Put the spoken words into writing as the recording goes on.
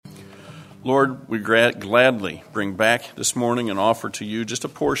Lord, we gladly bring back this morning and offer to you just a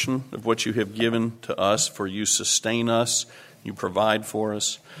portion of what you have given to us, for you sustain us, you provide for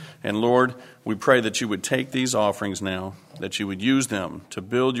us. And Lord, we pray that you would take these offerings now, that you would use them to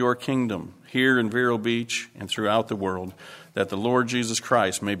build your kingdom here in Vero Beach and throughout the world, that the Lord Jesus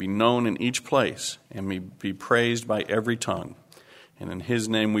Christ may be known in each place and may be praised by every tongue. And in his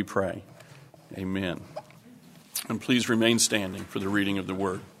name we pray. Amen. And please remain standing for the reading of the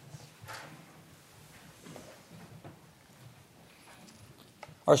word.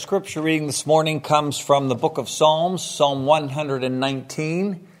 Our scripture reading this morning comes from the book of Psalms, Psalm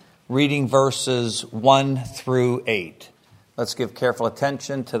 119, reading verses 1 through 8. Let's give careful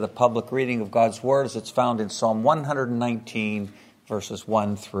attention to the public reading of God's word as it's found in Psalm 119, verses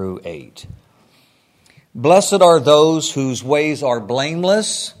 1 through 8. Blessed are those whose ways are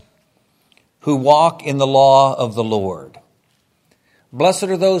blameless, who walk in the law of the Lord. Blessed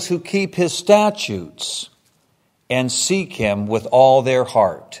are those who keep his statutes and seek him with all their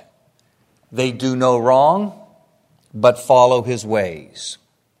heart. They do no wrong, but follow his ways.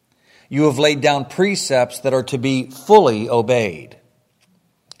 You have laid down precepts that are to be fully obeyed.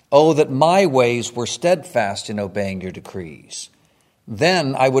 Oh, that my ways were steadfast in obeying your decrees.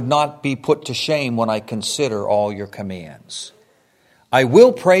 Then I would not be put to shame when I consider all your commands. I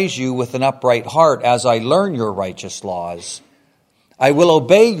will praise you with an upright heart as I learn your righteous laws. I will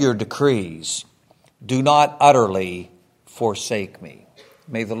obey your decrees. Do not utterly forsake me.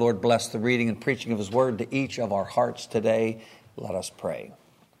 May the Lord bless the reading and preaching of his word to each of our hearts today. Let us pray.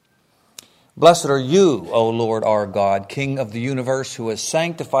 Blessed are you, O Lord our God, King of the universe, who has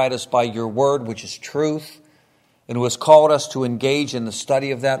sanctified us by your word, which is truth, and who has called us to engage in the study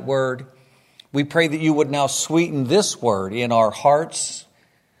of that word. We pray that you would now sweeten this word in our hearts,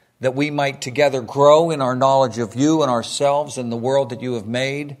 that we might together grow in our knowledge of you and ourselves and the world that you have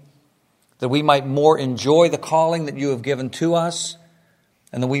made, that we might more enjoy the calling that you have given to us,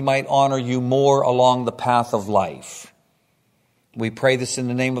 and that we might honor you more along the path of life. We pray this in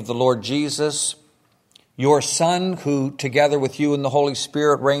the name of the Lord Jesus, your Son, who together with you and the Holy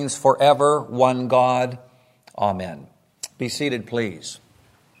Spirit reigns forever, one God. Amen. Be seated, please.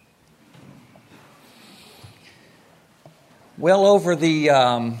 Well, over the,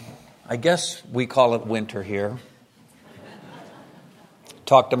 I guess we call it winter here.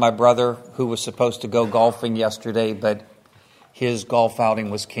 Talked to my brother who was supposed to go golfing yesterday, but his golf outing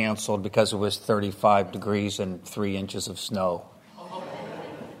was canceled because it was 35 degrees and 3 inches of snow.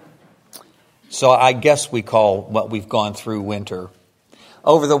 So I guess we call what we've gone through winter.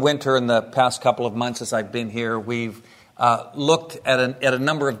 Over the winter in the past couple of months as I've been here, we've looked at a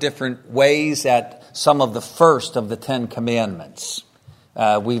number of different ways at some of the first of the 10 commandments.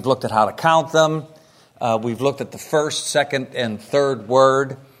 We've looked at how to count them. We've looked at the first, second, and third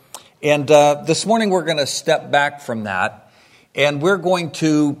word. And this morning we're going to step back from that. And we're going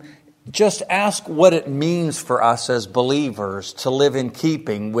to just ask what it means for us as believers to live in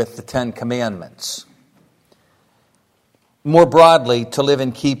keeping with the 10 commandments. More broadly, to live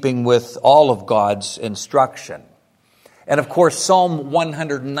in keeping with all of God's instruction. And of course, Psalm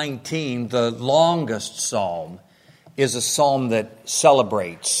 119, the longest psalm, is a psalm that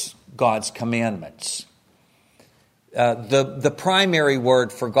celebrates God's commandments. The primary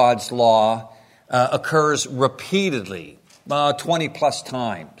word for God's law occurs repeatedly, 20 plus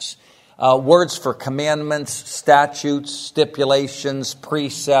times. Words for commandments, statutes, stipulations,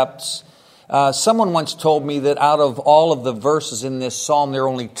 precepts. Someone once told me that out of all of the verses in this psalm, there are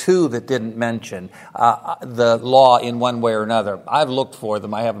only 2 that didn't mention the law in one way or another. I've looked for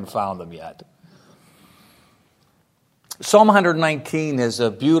them. I haven't found them yet. Psalm 119 is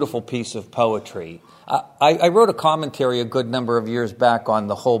a beautiful piece of poetry. I wrote a commentary a good number of years back on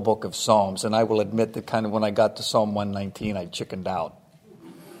the whole book of Psalms, and I will admit that kind of when I got to Psalm 119, I chickened out.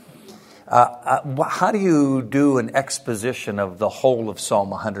 How do you do an exposition of the whole of Psalm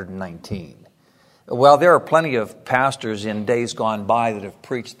 119? Well, there are plenty of pastors in days gone by that have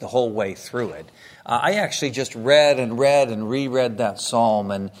preached the whole way through it. I actually just read and reread that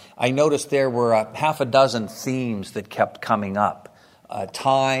psalm, and I noticed there were half a dozen themes that kept coming up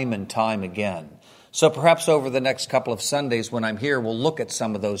time and time again. So perhaps over the next couple of Sundays when I'm here, we'll look at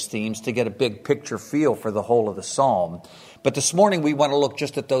some of those themes to get a big picture feel for the whole of the psalm. But this morning we want to look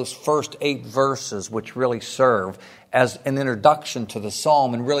just at those first 8 verses, which really serve as an introduction to the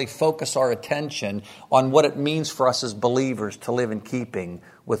psalm and really focus our attention on what it means for us as believers to live in keeping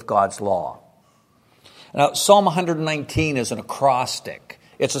with God's law. Now, Psalm 119 is an acrostic.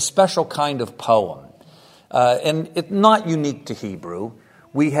 It's a special kind of poem, and it's not unique to Hebrew.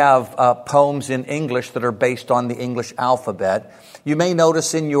 we have poems in English that are based on the English alphabet. You may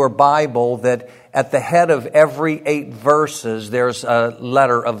notice in your Bible that at the head of every 8 verses, there's a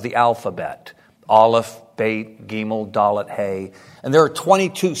letter of the alphabet. Aleph, Bet, Gimel, Dalet, Hey. And there are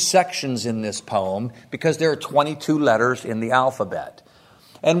 22 sections in this poem because there are 22 letters in the alphabet.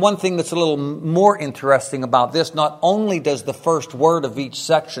 And one thing that's a little more interesting about this, not only does the first word of each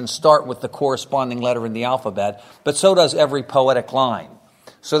section start with the corresponding letter in the alphabet, but so does every poetic line.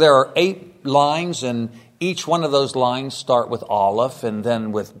 So there are 8 lines, and each one of those lines start with Aleph, and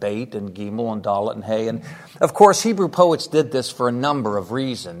then with Bet, and Gimel, and Dalet, and Hey. And of course, Hebrew poets did this for a number of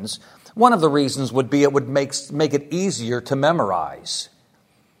reasons. One of the reasons would be it would make it easier to memorize.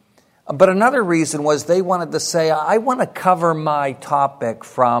 But another reason was they wanted to say, I want to cover my topic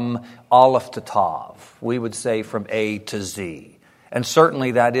from Aleph to Tav. We would say from A to Z. And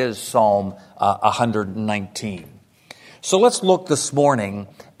certainly that is Psalm 119. So let's look this morning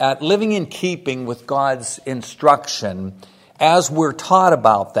at living in keeping with God's instruction as we're taught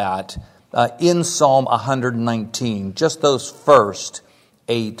about that in Psalm 119, just those first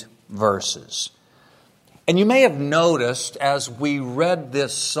 8 verses. And you may have noticed as we read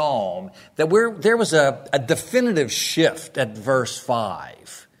this psalm that there was a definitive shift at verse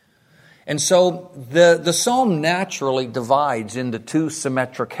 5. And so the psalm naturally divides into 2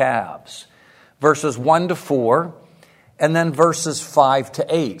 symmetric halves, verses 1 to 4, and then verses 5 to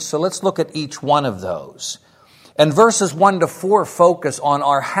 8. So let's look at each one of those. And verses 1 to 4 focus on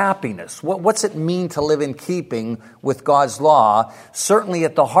our happiness. What's it mean to live in keeping with God's law? Certainly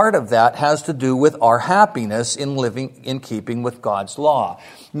at the heart of that has to do with our happiness in living in keeping with God's law.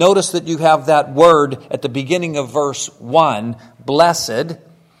 Notice that you have that word at the beginning of verse 1, blessed,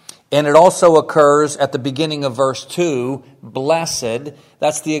 and it also occurs at the beginning of verse 2, blessed.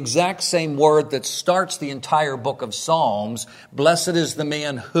 That's the exact same word that starts the entire book of Psalms. Blessed is the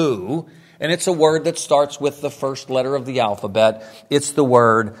man who... And it's a word that starts with the first letter of the alphabet. It's the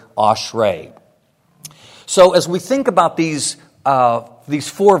word Ashrei. So as we think about these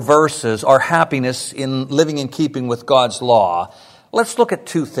 4 verses, our happiness in living in keeping with God's law, let's look at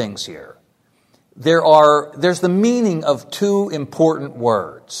 2 things here. There's the meaning of 2 important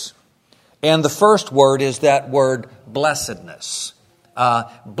words. And the first word is that word blessedness.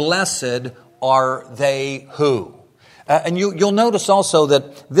 Blessed are they who. And you'll notice also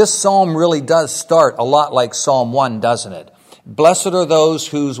that this psalm really does start a lot like Psalm 1, doesn't it? Blessed are those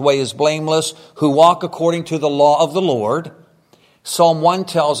whose way is blameless, who walk according to the law of the Lord. Psalm 1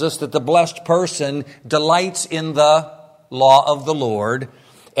 tells us that the blessed person delights in the law of the Lord.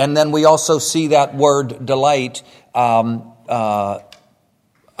 And then we also see that word delight not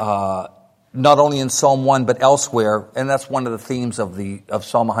only in Psalm 1 but elsewhere. And that's one of the themes of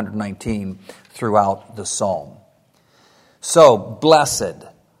Psalm 119 throughout the psalm. So, blessed,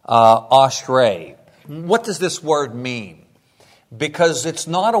 Ashrei. What does this word mean? Because it's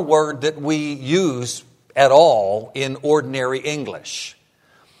not a word that we use at all in ordinary English.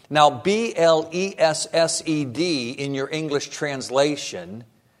 Now, blessed in your English translation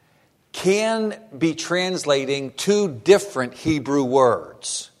can be translating 2 different Hebrew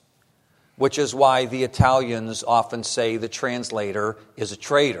words, which is why the Italians often say the translator is a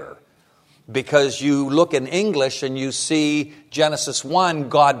traitor. Because you look in English and you see Genesis 1,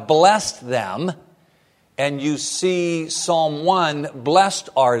 God blessed them, and you see Psalm 1, blessed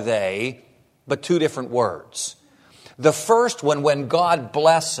are they, but 2 different words. The first one, when God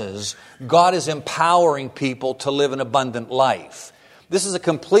blesses, God is empowering people to live an abundant life. This is a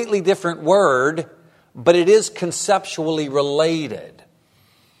completely different word, but it is conceptually related.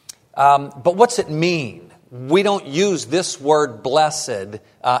 But what's it mean? We don't use this word blessed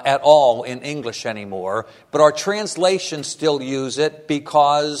at all in English anymore, but our translations still use it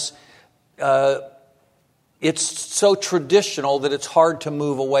because it's so traditional that it's hard to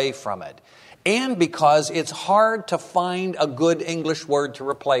move away from it. And because it's hard to find a good English word to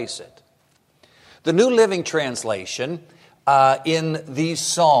replace it. The New Living Translation in these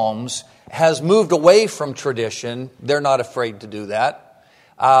Psalms has moved away from tradition. They're not afraid to do that.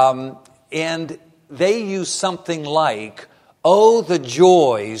 And they use something like, oh, the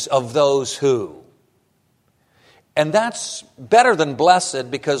joys of those who. And that's better than blessed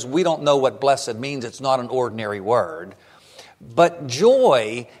because we don't know what blessed means. It's not an ordinary word. But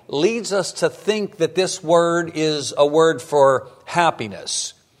joy leads us to think that this word is a word for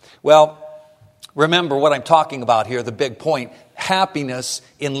happiness. Well, remember what I'm talking about here, the big point. Happiness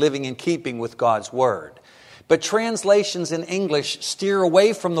in living in keeping with God's word. But translations in English steer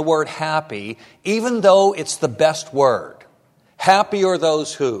away from the word happy, even though it's the best word. Happy are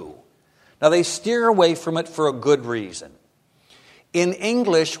those who. Now they steer away from it for a good reason. In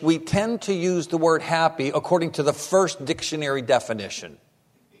English, we tend to use the word happy according to the first dictionary definition.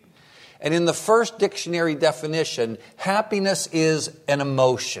 And in the first dictionary definition, happiness is an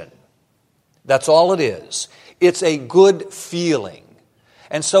emotion. That's all it is. It's a good feeling.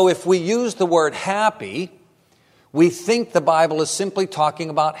 And so if we use the word happy, we think the Bible is simply talking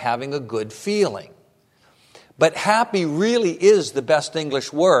about having a good feeling. But happy really is the best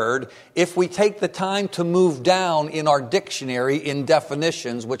English word if we take the time to move down in our dictionary in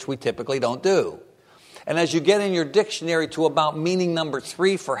definitions, which we typically don't do. And as you get in your dictionary to about meaning number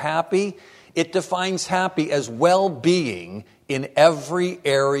 3 for happy, it defines happy as well-being in every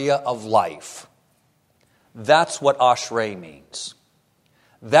area of life. That's what ashrei means.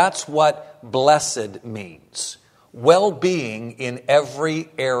 That's what blessed means. Well-being in every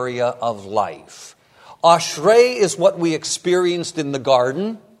area of life. Ashrei is what we experienced in the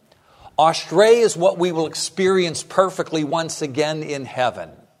garden. Ashrei is what we will experience perfectly once again in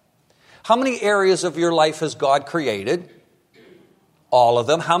heaven. How many areas of your life has God created? All of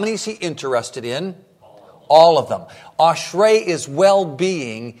them. How many is He interested in? All of them. Ashrei is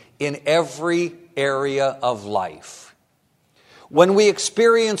well-being in every area of life. When we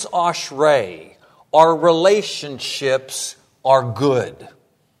experience ashrei, our relationships are good,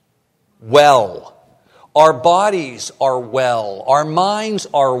 well. Our bodies are well. Our minds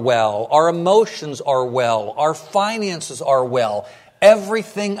are well. Our emotions are well. Our finances are well.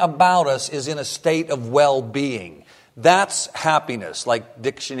 Everything about us is in a state of well-being. That's happiness, like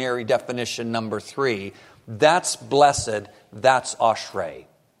dictionary definition number 3. That's blessed. That's ashrei.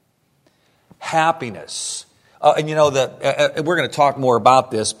 Happiness. And you know that we're going to talk more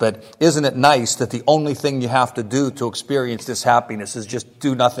about this, but isn't it nice that the only thing you have to do to experience this happiness is just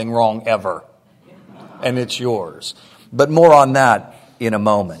do nothing wrong ever? And it's yours. But more on that in a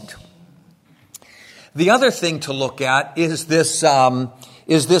moment. The other thing to look at is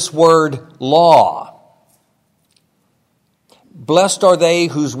this word law. Blessed are they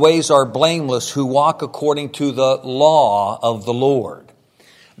whose ways are blameless, who walk according to the law of the Lord.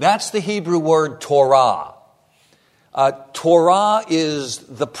 That's the Hebrew word Torah. Torah is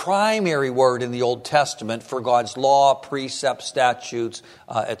the primary word in the Old Testament for God's law, precepts, statutes,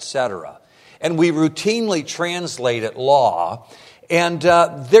 etc. And we routinely translate it law. And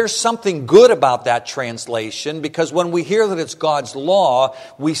there's something good about that translation, because when we hear that it's God's law,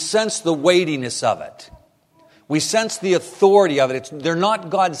 we sense the weightiness of it. We sense the authority of it. They're not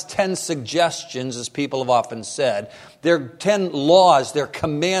God's 10 suggestions, as people have often said. They're 10 laws, they're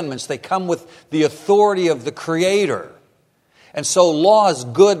commandments. They come with the authority of the Creator. And so law is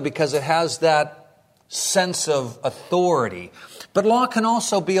good because it has that sense of authority. But law can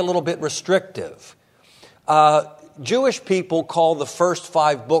also be a little bit restrictive. Jewish people call the first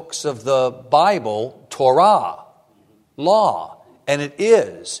 5 books of the Bible Torah, law, and it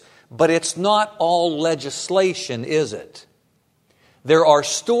is. But it's not all legislation, is it? There are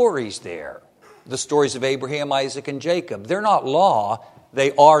stories there. The stories of Abraham, Isaac, and Jacob. They're not law,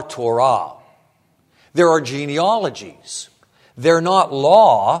 they are Torah. There are genealogies. They're not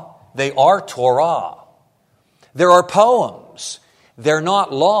law, they are Torah. There are poems. They're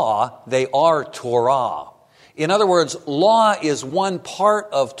not law, they are Torah. In other words, law is one part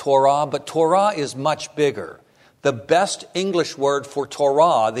of Torah, but Torah is much bigger. The best English word for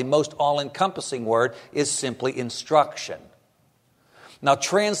Torah, the most all-encompassing word, is simply instruction. Now,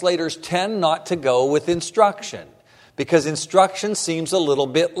 translators tend not to go with instruction because instruction seems a little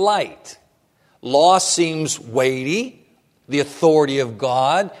bit light. Law seems weighty, the authority of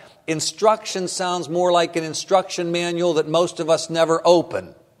God. Instruction sounds more like an instruction manual that most of us never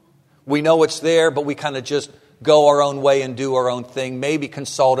open. We know it's there, but we kind of just go our own way and do our own thing, maybe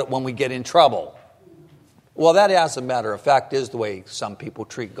consult it when we get in trouble. Well, that, as a matter of fact, is the way some people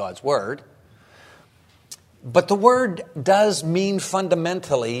treat God's Word. But the word does mean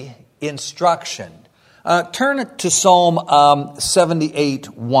fundamentally instruction. Turn to Psalm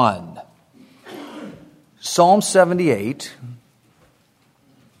 78:1. Psalm 78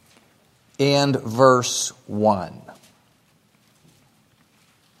 and verse 1.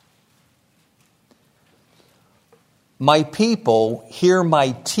 My people hear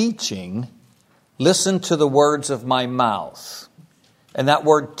my teaching. Listen to the words of my mouth. And that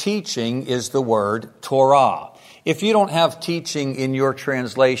word teaching is the word Torah. If you don't have teaching in your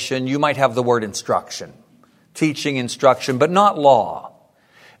translation, you might have the word instruction. Teaching, instruction, but not law.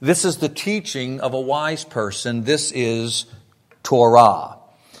 This is the teaching of a wise person. This is Torah.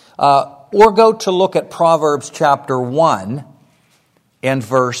 Or go to look at Proverbs chapter 1 and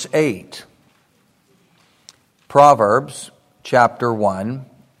verse 8. Proverbs chapter 1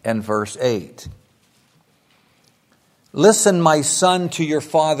 and verse 8. Listen, my son, to your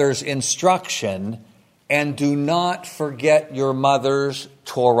father's instruction, and do not forget your mother's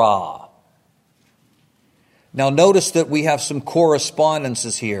Torah. Now notice that we have some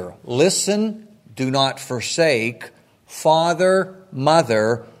correspondences here. Listen, do not forsake, father,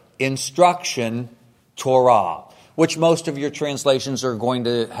 mother, instruction, Torah, which most of your translations are going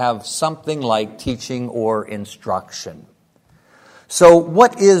to have something like teaching or instruction. So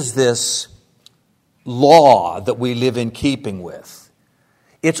what is this law that we live in keeping with?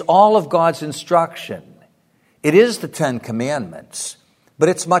 It's all of God's instruction. It is the 10 Commandments, but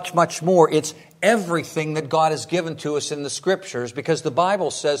it's much, much more. It's everything that God has given to us in the Scriptures, because the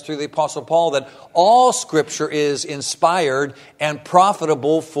Bible says through the Apostle Paul that all Scripture is inspired and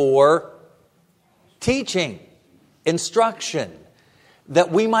profitable for teaching, instruction,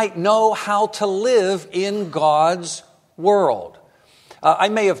 that we might know how to live in God's world. I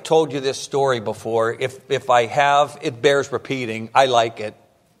may have told you this story before. If I have, it bears repeating. I like it.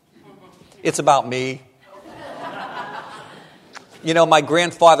 It's about me. You know, my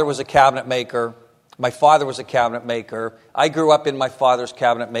grandfather was a cabinet maker. My father was a cabinet maker. I grew up in my father's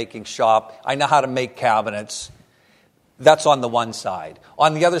cabinet making shop. I know how to make cabinets. That's on the one side.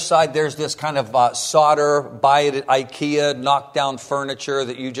 On the other side, there's this kind of solder, buy it at IKEA, knock down furniture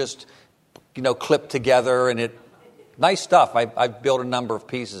that you just, clip together, and it, nice stuff. I've built a number of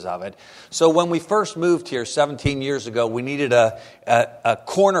pieces of it. So when we first moved here 17 years ago, we needed a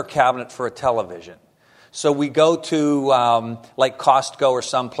corner cabinet for a television. So we go to like Costco or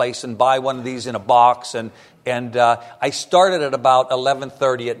someplace and buy one of these in a box. And I started at about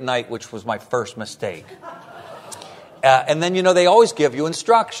 11:30 at night, which was my first mistake. And then, they always give you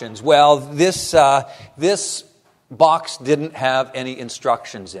instructions. Well, this box didn't have any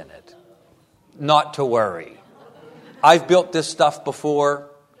instructions in it. Not to worry. I've built this stuff before.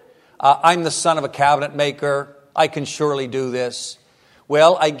 I'm the son of a cabinet maker. I can surely do this.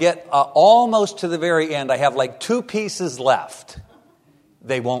 Well, I get almost to the very end. I have like 2 pieces left.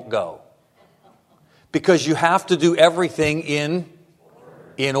 They won't go. Because you have to do everything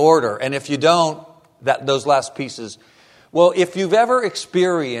in order. And if you don't, those last pieces. Well, if you've ever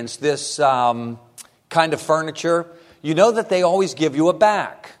experienced this kind of furniture, you know that they always give you a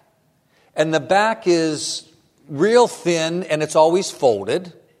back. And the back is real thin and it's always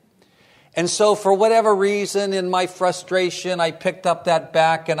folded. And so for whatever reason, in my frustration, I picked up that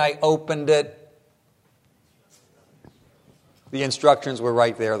back and I opened it. The instructions were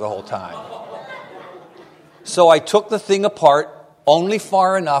right there the whole time. So I took the thing apart only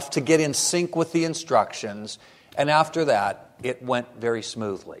far enough to get in sync with the instructions. And after that, it went very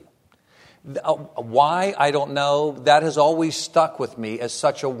smoothly. Why? I don't know. That has always stuck with me as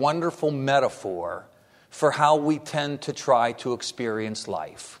such a wonderful metaphor for how we tend to try to experience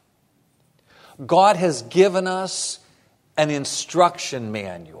life. God has given us an instruction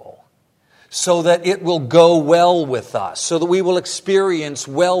manual so that it will go well with us, so that we will experience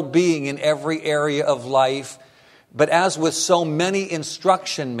well-being in every area of life. But as with so many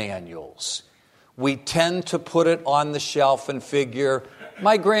instruction manuals, we tend to put it on the shelf and figure,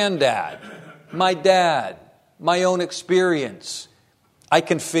 my granddad, my dad, my own experience, I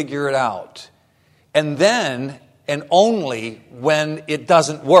can figure it out. And then, and only when it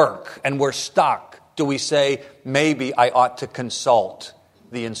doesn't work and we're stuck, do we say, maybe I ought to consult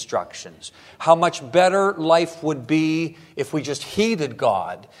the instructions. How much better life would be if we just heeded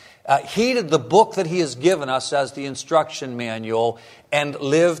God, heeded the book that He has given us as the instruction manual, and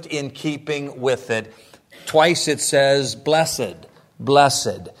lived in keeping with it. Twice it says, blessed,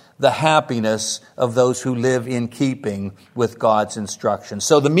 blessed, the happiness of those who live in keeping with God's instructions.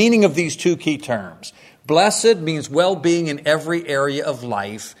 So the meaning of these 2 key terms, blessed means well-being in every area of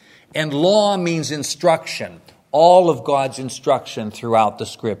life, and law means instruction, all of God's instruction throughout the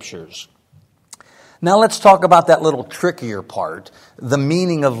Scriptures. Now let's talk about that little trickier part, the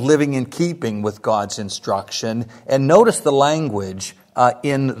meaning of living in keeping with God's instruction. And notice the language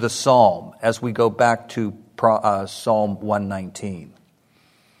in the psalm as we go back to Psalm 119.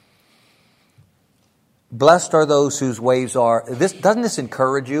 Blessed are those whose ways are, doesn't this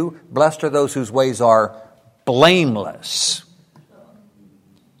encourage you? Blessed are those whose ways are blameless.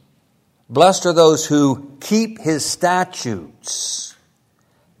 Blessed are those who keep His statutes.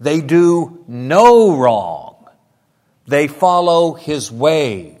 They do no wrong. They follow His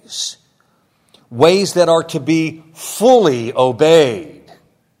ways. Ways that are to be fully obeyed.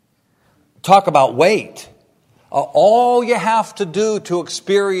 Talk about weight. All you have to do to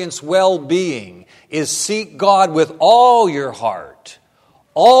experience well-being is seek God with all your heart.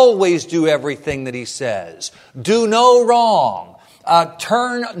 Always do everything that He says. Do no wrong.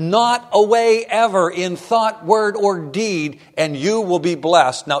 Turn not away ever in thought, word, or deed, and you will be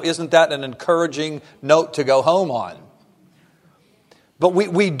blessed. Now, isn't that an encouraging note to go home on? But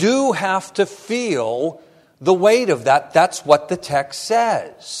we do have to feel the weight of that. That's what the text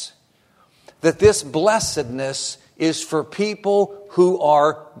says. That this blessedness is for people who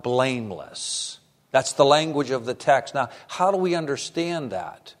are blameless. That's the language of the text. Now, how do we understand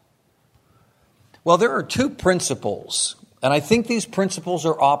that? Well, there are two principles, and I think these principles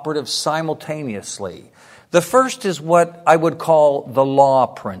are operative simultaneously. The first is what I would call the law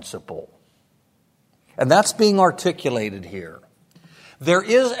principle, and that's being articulated here. There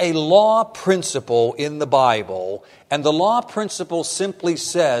is a law principle in the Bible, and the law principle simply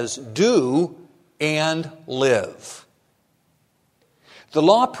says, do and live. The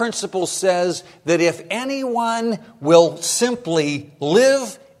law principle says that if anyone will simply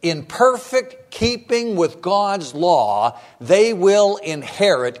live in perfect keeping with God's law, they will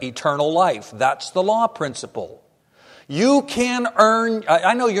inherit eternal life. That's the law principle. You can earn,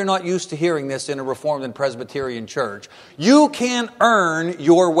 I know you're not used to hearing this in a Reformed and Presbyterian church. You can earn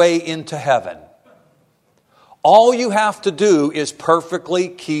your way into heaven. All you have to do is perfectly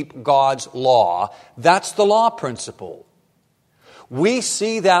keep God's law. That's the law principle. We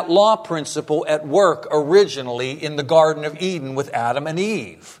see that law principle at work originally in the Garden of Eden with Adam and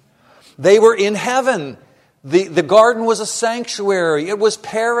Eve. They were in heaven. The garden was a sanctuary. It was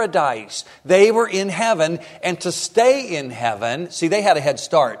paradise. They were in heaven. And to stay in heaven, see, they had a head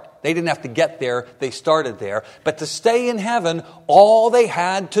start. They didn't have to get there. They started there. But to stay in heaven, all they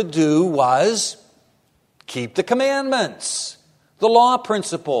had to do was keep the commandments, the law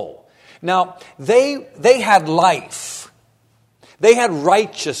principle. Now, they had life. They had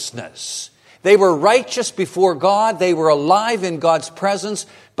righteousness. They were righteous before God. They were alive in God's presence.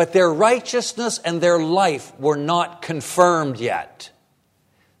 But their righteousness and their life were not confirmed yet.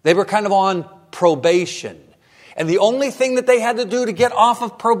 They were kind of on probation. And the only thing that they had to do to get off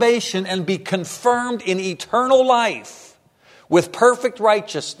of probation and be confirmed in eternal life with perfect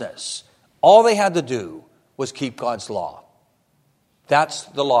righteousness, all they had to do was keep God's law. That's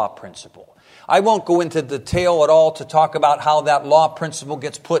the law principle. I won't go into detail at all to talk about how that law principle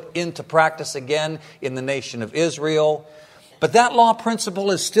gets put into practice again in the nation of Israel. But that law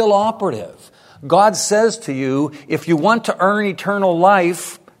principle is still operative. God says to you, if you want to earn eternal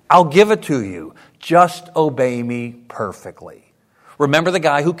life, I'll give it to you. Just obey me perfectly. Remember the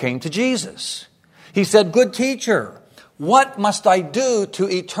guy who came to Jesus. He said, good teacher, what must I do to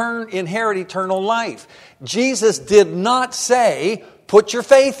inherit eternal life? Jesus did not say, put your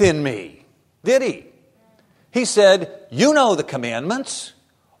faith in me, did he? He said, you know the commandments.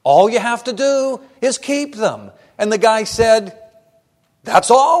 All you have to do is keep them. And the guy said, that's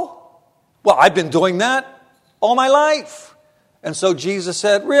all? Well, I've been doing that all my life. And so Jesus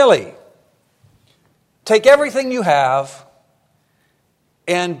said, really? Take everything you have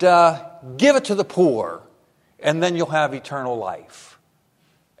and give it to the poor, and then you'll have eternal life.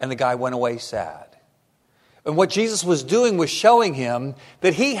 And the guy went away sad. And what Jesus was doing was showing him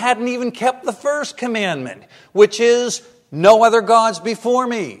that he hadn't even kept the first commandment, which is, no other gods before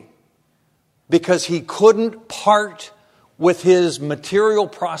me. Because he couldn't part with his material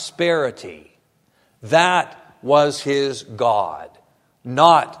prosperity. That was his God,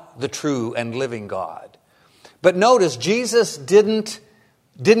 not the true and living God. But notice, Jesus didn't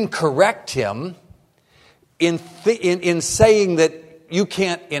correct him in saying that you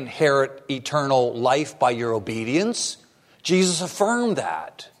can't inherit eternal life by your obedience. Jesus affirmed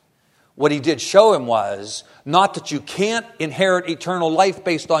that. What he did show him was not that you can't inherit eternal life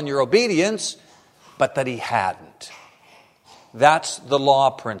based on your obedience, but that he hadn't. That's the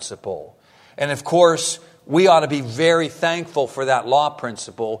law principle. And of course, we ought to be very thankful for that law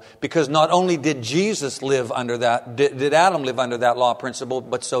principle, because not only did Jesus live under that, did Adam live under that law principle,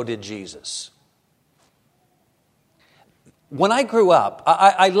 but so did Jesus. When I grew up,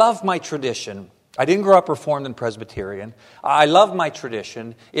 I love my tradition. I didn't grow up Reformed and Presbyterian. I love my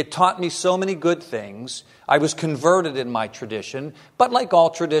tradition. It taught me so many good things. I was converted in my tradition. But like all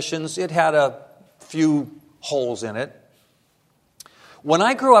traditions, it had a few holes in it. When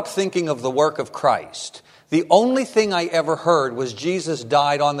I grew up thinking of the work of Christ, the only thing I ever heard was Jesus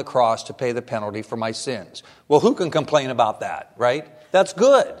died on the cross to pay the penalty for my sins. Well, who can complain about that, right? That's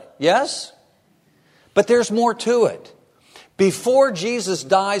good, yes? But there's more to it. Before Jesus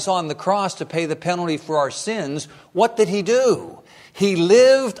dies on the cross to pay the penalty for our sins, what did he do? He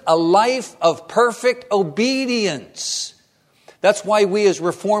lived a life of perfect obedience. That's why we as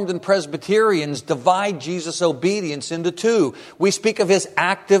Reformed and Presbyterians divide Jesus' obedience into two. We speak of his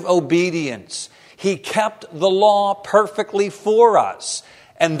active obedience. He kept the law perfectly for us.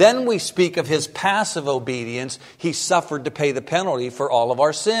 And then we speak of His passive obedience. He suffered to pay the penalty for all of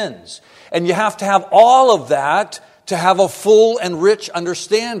our sins. And you have to have all of that to have a full and rich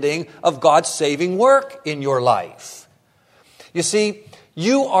understanding of God's saving work in your life. You see,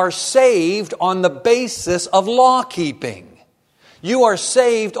 you are saved on the basis of law keeping. You are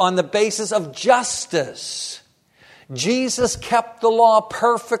saved on the basis of justice. Jesus kept the law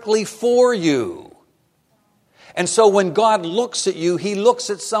perfectly for you. And so when God looks at you, He looks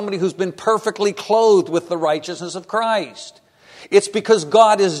at somebody who's been perfectly clothed with the righteousness of Christ. It's because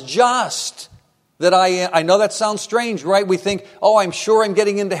God is just that I know that sounds strange, right? We think, oh, I'm sure I'm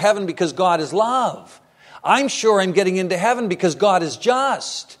getting into heaven because God is love. I'm sure I'm getting into heaven because God is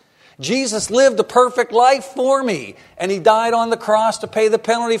just. Jesus lived a perfect life for me, and He died on the cross to pay the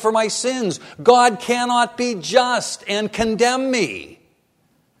penalty for my sins. God cannot be just and condemn me,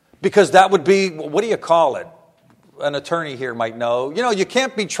 because that would be, what do you call it? An attorney here might know. You know, you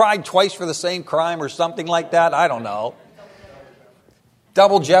can't be tried twice for the same crime or something like that. I don't know.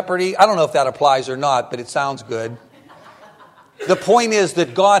 Double jeopardy. I don't know if that applies or not, but it sounds good. The point is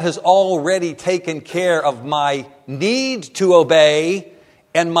that God has already taken care of my need to obey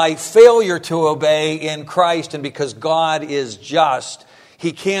and my failure to obey in Christ. And because God is just,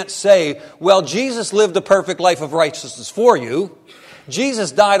 He can't say, well, Jesus lived a perfect life of righteousness for you.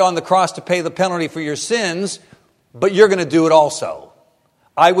 Jesus died on the cross to pay the penalty for your sins, but you're going to do it also.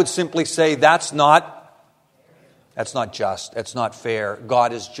 I would simply say that's not just. That's not fair.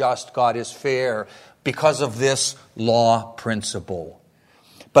 God is just. God is fair because of this law principle.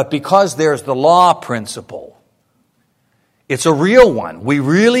 But because there's the law principle, it's a real one. We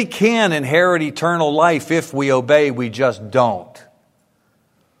really can inherit eternal life if we obey. We just don't.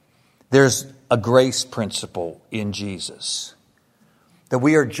 There's a grace principle in Jesus, that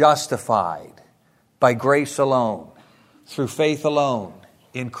we are justified by grace alone, through faith alone,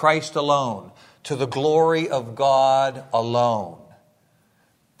 in Christ alone, to the glory of God alone.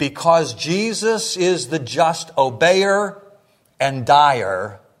 Because Jesus is the just obeyer and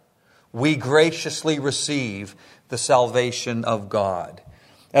dyer, we graciously receive the salvation of God.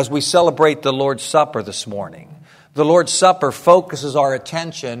 As we celebrate the Lord's Supper this morning, the Lord's Supper focuses our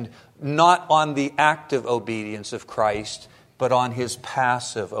attention not on the active obedience of Christ, but on His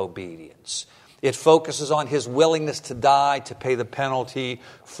passive obedience. It focuses on His willingness to die to pay the penalty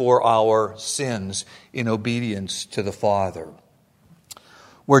for our sins in obedience to the Father.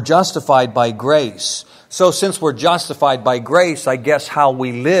 We're justified by grace. So since we're justified by grace, I guess how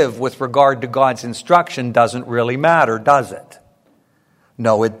we live with regard to God's instruction doesn't really matter, does it?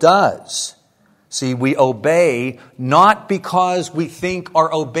 No, it does. See, we obey not because we think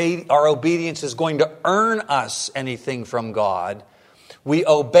our obedience is going to earn us anything from God. We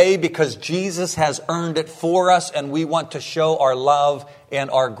obey because Jesus has earned it for us, and we want to show our love and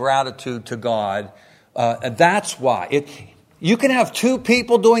our gratitude to God. And that's why. You can have two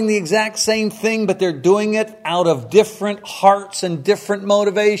people doing the exact same thing, but they're doing it out of different hearts and different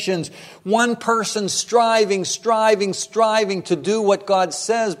motivations. One person striving to do what God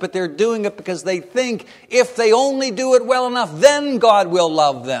says, but they're doing it because they think if they only do it well enough, then God will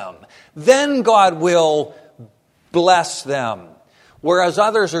love them. Then God will bless them. Whereas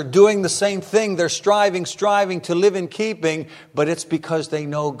others are doing the same thing. They're striving to live in keeping, but it's because they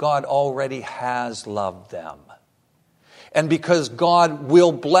know God already has loved them. And because God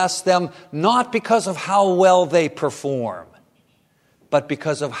will bless them, not because of how well they perform, but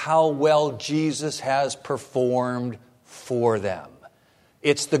because of how well Jesus has performed for them.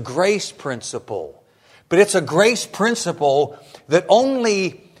 It's the grace principle. But it's a grace principle that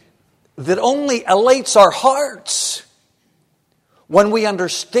only elates our hearts when we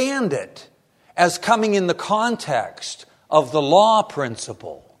understand it as coming in the context of the law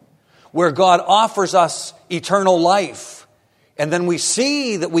principle, where God offers us eternal life. And then we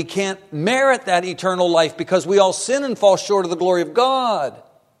see that we can't merit that eternal life because we all sin and fall short of the glory of God.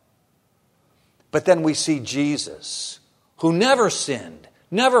 But then we see Jesus, who never sinned,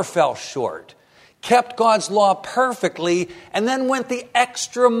 never fell short, kept God's law perfectly, and then went the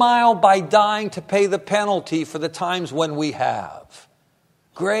extra mile by dying to pay the penalty for the times when we have.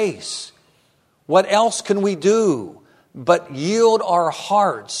 Grace. What else can we do but yield our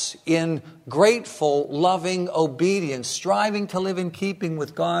hearts in grateful, loving obedience, striving to live in keeping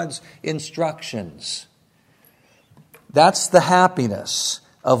with God's instructions? That's the happiness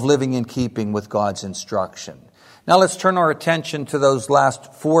of living in keeping with God's instruction. Now let's turn our attention to those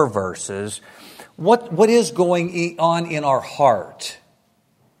last 4 verses. What is going on in our heart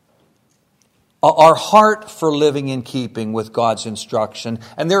our heart for living in keeping with God's instruction.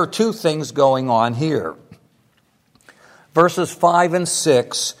 And there are two things going on here. Verses 5 and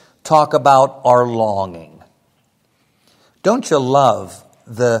 6 talk about our longing. Don't you love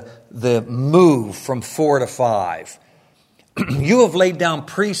the move from 4 to 5? You have laid down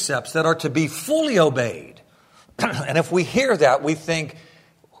precepts that are to be fully obeyed. And if we hear that, we think,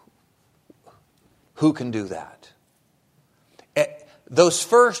 who can do that? Those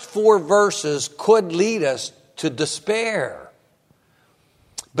first 4 verses could lead us to despair.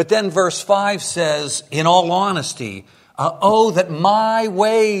 But then verse 5 says, in all honesty, oh, that my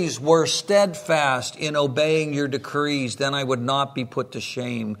ways were steadfast in obeying your decrees, then I would not be put to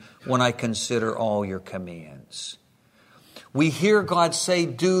shame when I consider all your commands. We hear God say,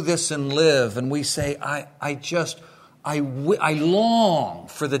 do this and live, and we say, I long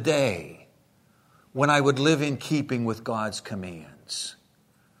for the day when I would live in keeping with God's commands.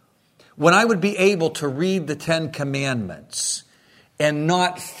 When I would be able to read the 10 Commandments and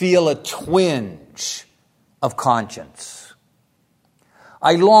not feel a twinge of conscience.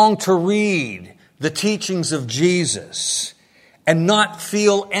 I long to read the teachings of Jesus and not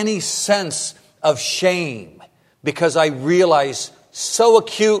feel any sense of shame because I realize so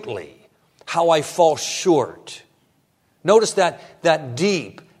acutely how I fall short. Notice that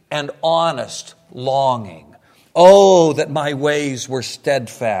deep and honest longing. Oh, that my ways were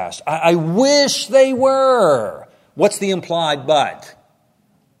steadfast. I wish they were. What's the implied but?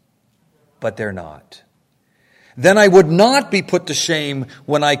 But they're not. Then I would not be put to shame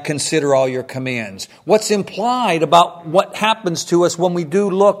when I consider all your commands. What's implied about what happens to us when we do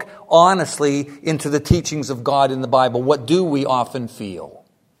look honestly into the teachings of God in the Bible? What do we often feel?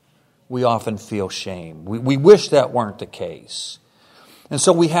 We often feel shame. We wish that weren't the case. And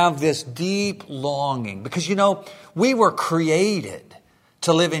so we have this deep longing because, we were created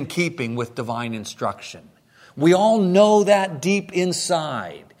to live in keeping with divine instruction. We all know that deep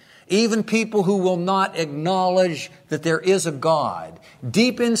inside. Even people who will not acknowledge that there is a God,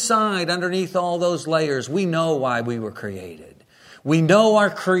 deep inside, underneath all those layers, we know why we were created. We know our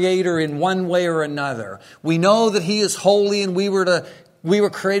Creator in one way or another. We know that He is holy and we were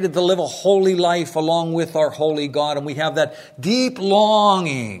created to live a holy life along with our holy God. And we have that deep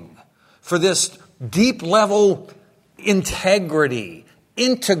longing for this deep level integrity,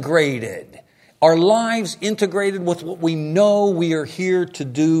 integrated. Our lives integrated with what we know we are here to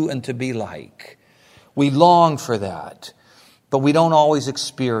do and to be like. We long for that, but we don't always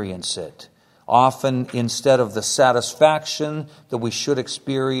experience it. Often, instead of the satisfaction that we should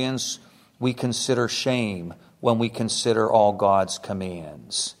experience, we consider shame when we consider all God's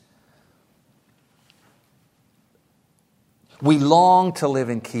commands. We long to live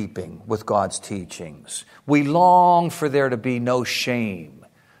in keeping with God's teachings. We long for there to be no shame,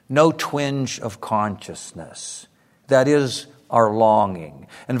 no twinge of consciousness. That is our longing.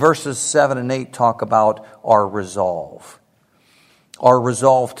 And verses 7 and 8 talk about our resolve. Our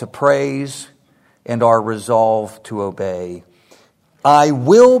resolve to praise and our resolve to obey. I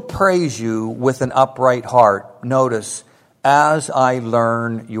will praise you with an upright heart. Notice, as I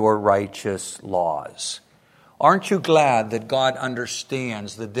learn your righteous laws. Aren't you glad that God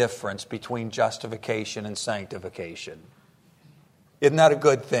understands the difference between justification and sanctification? Isn't that a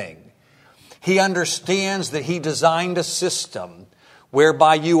good thing? He understands that He designed a system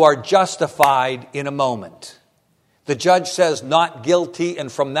whereby you are justified in a moment. The judge says not guilty,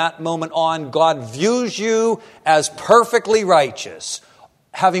 and from that moment on, God views you as perfectly righteous,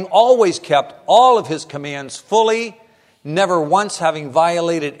 having always kept all of His commands fully, never once having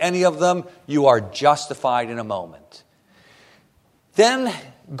violated any of them. You are justified in a moment. Then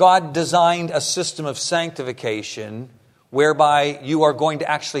God designed a system of sanctification whereby you are going to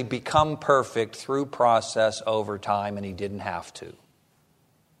actually become perfect through process over time, and He didn't have to.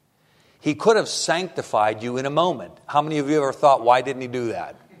 He could have sanctified you in a moment. How many of you ever thought, why didn't He do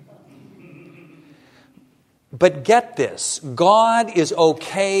that? But get this, God is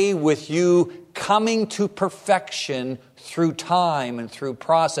okay with you coming to perfection through time and through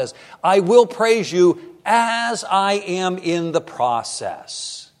process. I will praise you as I am in the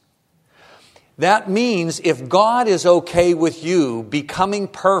process. That means if God is okay with you becoming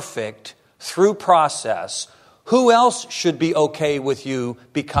perfect through process, who else should be okay with you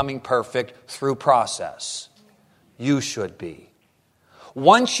becoming perfect through process? You should be.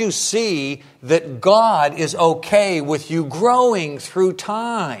 Once you see that God is okay with you growing through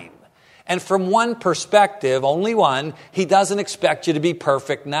time, and from one perspective, only one, He doesn't expect you to be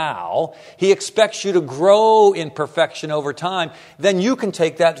perfect now. He expects you to grow in perfection over time. Then you can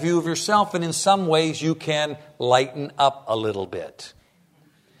take that view of yourself, and in some ways you can lighten up a little bit.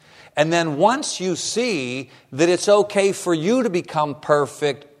 And then once you see that it's okay for you to become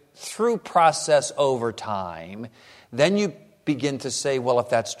perfect through process over time, then you begin to say, well, if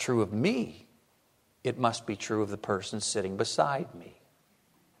that's true of me, it must be true of the person sitting beside me.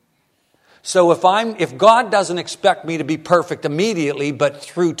 So if God doesn't expect me to be perfect immediately, but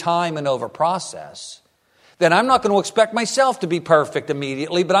through time and over process, then I'm not going to expect myself to be perfect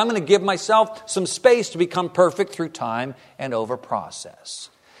immediately, but I'm going to give myself some space to become perfect through time and over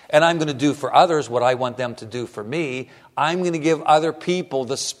process. And I'm going to do for others what I want them to do for me. I'm going to give other people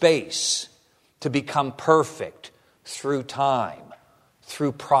the space to become perfect through time,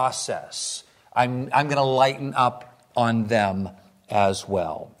 through process. I'm going to lighten up on them as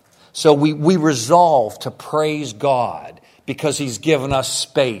well. So we resolve to praise God because He's given us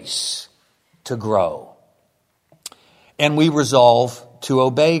space to grow. And we resolve to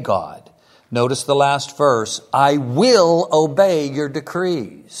obey God. Notice the last verse. I will obey your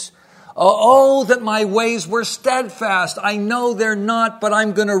decrees. Oh, that my ways were steadfast. I know they're not, but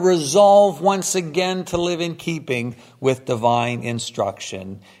I'm going to resolve once again to live in keeping with divine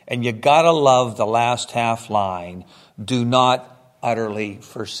instruction. And you got to love the last half line. Do not utterly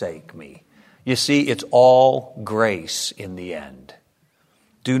forsake me. You see, it's all grace in the end.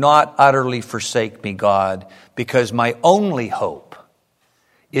 Do not utterly forsake me, God, because my only hope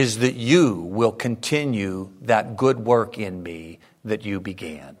is that you will continue that good work in me that you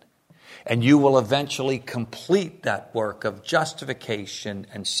began. And you will eventually complete that work of justification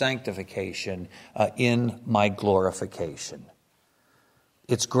and sanctification in my glorification.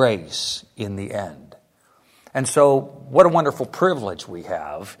 It's grace in the end. And so what a wonderful privilege we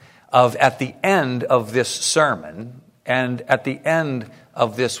have of at the end of this sermon and at the end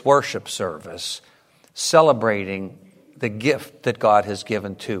of this worship service, celebrating the gift that God has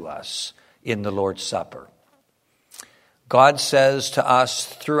given to us in the Lord's Supper. God says to us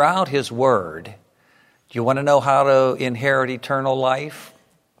throughout His Word, do you want to know how to inherit eternal life?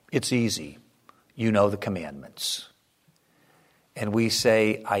 It's easy. You know the commandments. And we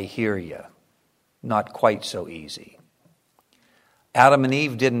say, I hear you. Not quite so easy. Adam and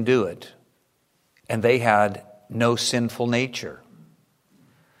Eve didn't do it, and they had no sinful nature.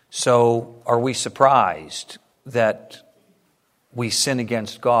 So are we surprised that we sin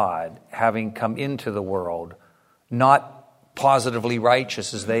against God, having come into the world, not positively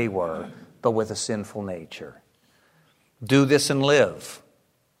righteous as they were, but with a sinful nature? Do this and live.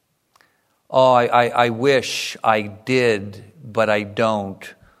 Oh, I wish I did, but I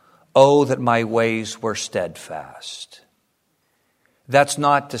don't. Oh, that my ways were steadfast. That's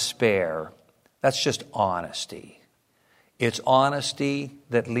not despair. That's just honesty. It's honesty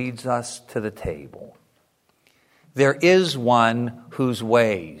that leads us to the table. There is one whose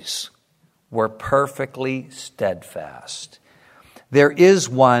ways were perfectly steadfast. There is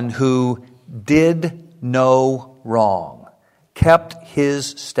one who did no wrong, kept His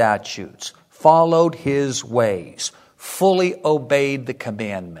statutes, followed His ways, fully obeyed the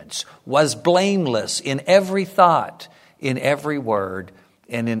commandments, was blameless in every thought, in every word,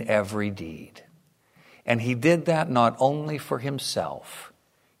 and in every deed. And He did that not only for Himself.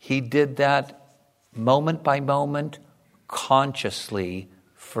 He did that moment by moment, consciously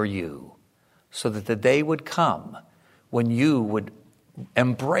for you, so that the day would come when you would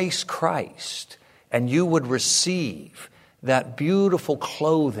embrace Christ and you would receive that beautiful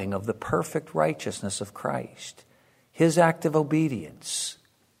clothing of the perfect righteousness of Christ. His act of obedience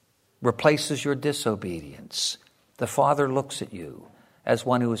replaces your disobedience. The Father looks at you as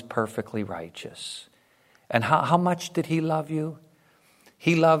one who is perfectly righteous. And how much did He love you?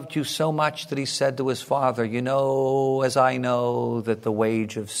 He loved you so much that He said to His Father, you know, as I know that the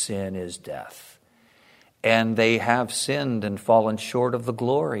wage of sin is death. And they have sinned and fallen short of the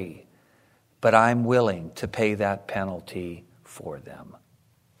glory. But I'm willing to pay that penalty for them.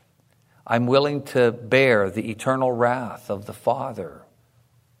 I'm willing to bear the eternal wrath of the Father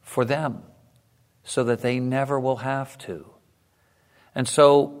for them so that they never will have to. And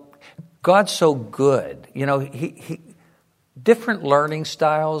so God's so good. You know, he different learning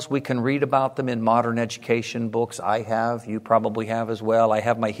styles, we can read about them in modern education books. I have, you probably have as well. I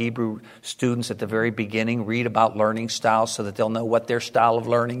have my Hebrew students at the very beginning read about learning styles so that they'll know what their style of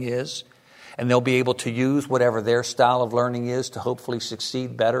learning is. And they'll be able to use whatever their style of learning is to hopefully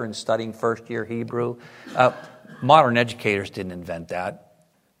succeed better in studying first-year Hebrew. Modern educators didn't invent that.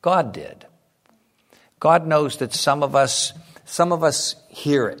 God did. God knows that some of us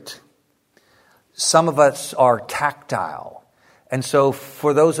hear it. Some of us are tactile. And so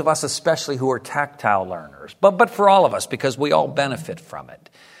for those of us especially who are tactile learners, but for all of us, because we all benefit from it,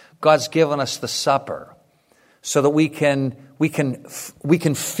 God's given us the supper so that we can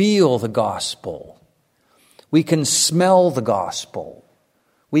feel the gospel. We can smell the gospel.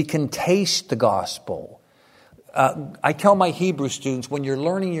 We can taste the gospel. I tell my Hebrew students, when you're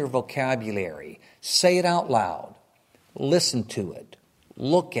learning your vocabulary, say it out loud. Listen to it.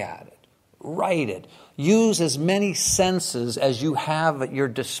 Look at it. Write it. Use as many senses as you have at your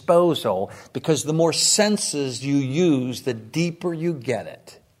disposal, because the more senses you use, the deeper you get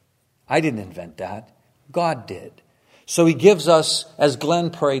it. I didn't invent that. God did. So He gives us, as Glenn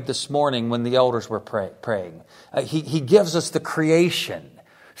prayed this morning when the elders were praying, He gives us the creation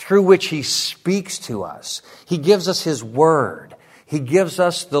through which He speaks to us. He gives us His Word. He gives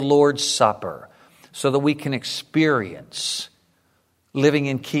us the Lord's Supper so that we can experience living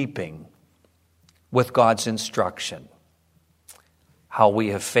in keeping with God's instruction. How we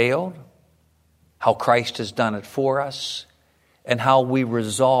have failed, how Christ has done it for us, and how we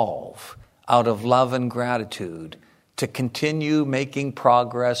resolve out of love and gratitude to continue making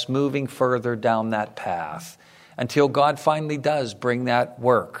progress, moving further down that path until God finally does bring that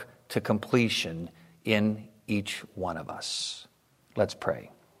work to completion in each one of us. Let's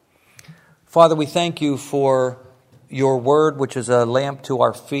pray. Father, we thank You for Your Word, which is a lamp to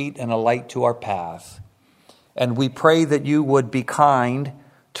our feet and a light to our path. And we pray that You would be kind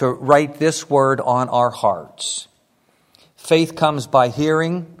to write this Word on our hearts. Faith comes by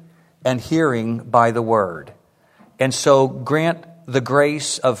hearing, and hearing by the Word. And so grant the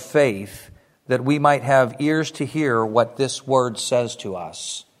grace of faith that we might have ears to hear what this Word says to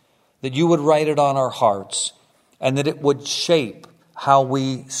us, that You would write it on our hearts, and that it would shape how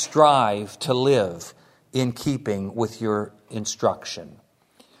we strive to live in keeping with Your instruction.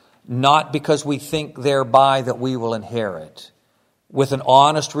 Not because we think thereby that we will inherit, with an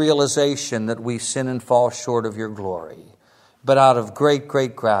honest realization that we sin and fall short of Your glory, but out of great,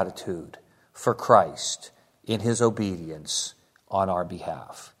 great gratitude for Christ in His obedience on our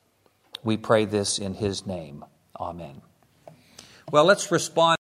behalf. We pray this in His name. Amen. Well, let's respond.